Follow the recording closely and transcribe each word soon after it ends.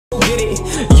get it.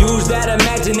 Use that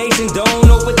imagination, don't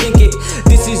overthink it.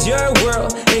 This is your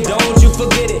world, and don't you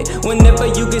forget it. Whenever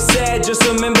you get sad, just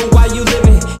remember why you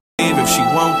living. If she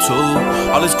want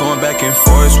to, all this going back and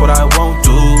forth, what I won't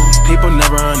do. People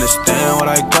never understand what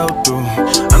I go through.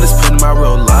 I'm just putting my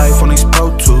real life on these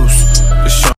Pro Tools.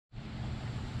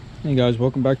 Hey guys,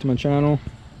 welcome back to my channel.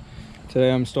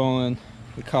 Today I'm installing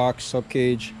the Cox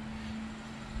Subcage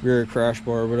rear crash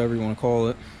bar, whatever you want to call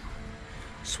it.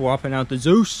 Swapping out the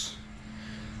Zeus.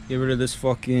 Get rid of this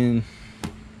fucking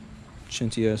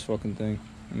chintzy ass fucking thing.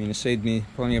 I mean, it saved me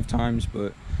plenty of times,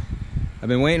 but I've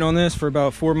been waiting on this for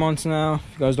about 4 months now.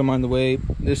 If you guys don't mind the wait,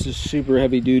 this is super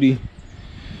heavy duty.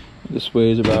 This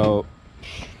weighs about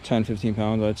 10-15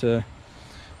 pounds, I'd say.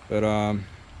 But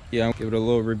yeah, I'll give it a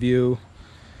little review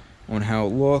on how it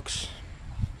looks.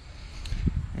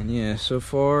 And yeah, so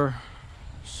far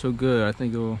so good. I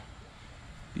think it'll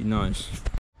be nice.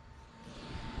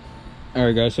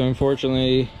 Alright guys, so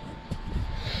unfortunately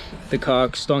the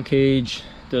Cox stunt cage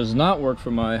does not work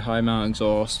for my high mount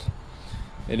exhaust.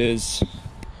 It is,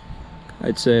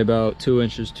 I'd say, about 2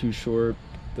 inches too short.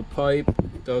 The pipe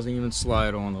doesn't even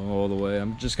slide on all the way.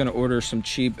 I'm just gonna order some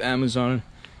cheap Amazon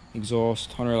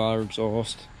exhaust, $100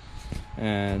 exhaust,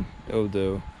 and it'll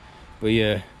do. But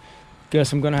yeah,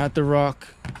 guess I'm gonna have to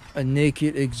rock a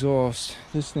naked exhaust.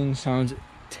 This thing sounds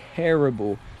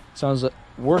terrible. Sounds like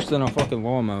worse than a fucking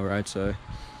lawnmower, I'd say.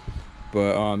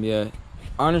 But yeah,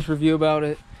 honest review about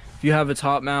it. If you have a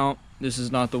top mount, this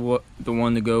is not the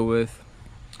one to go with.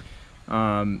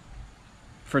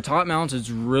 For top mounts, it's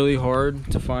really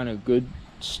hard to find a good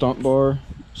stunt bar.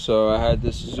 So I had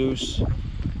this Zeus,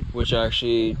 which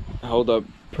actually held up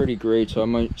pretty great. So I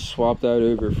might swap that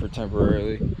over for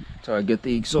temporarily till I get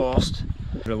the exhaust.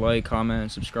 Give it a like, comment,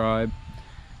 and subscribe.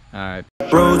 Alright.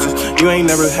 Bruises, you ain't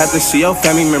never had to see your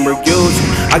family member use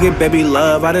it. I get baby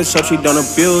love, I just hope she don't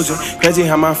abuse it. Crazy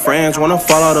how my friends wanna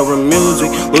fall out over music.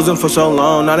 Losing for so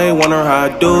long, now they wonder how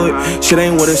I do it. Shit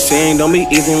ain't what it seems, don't be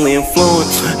easily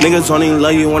influenced. Niggas only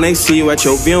love you when they see you at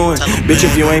your viewing. Bitch,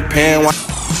 if you ain't paying, why?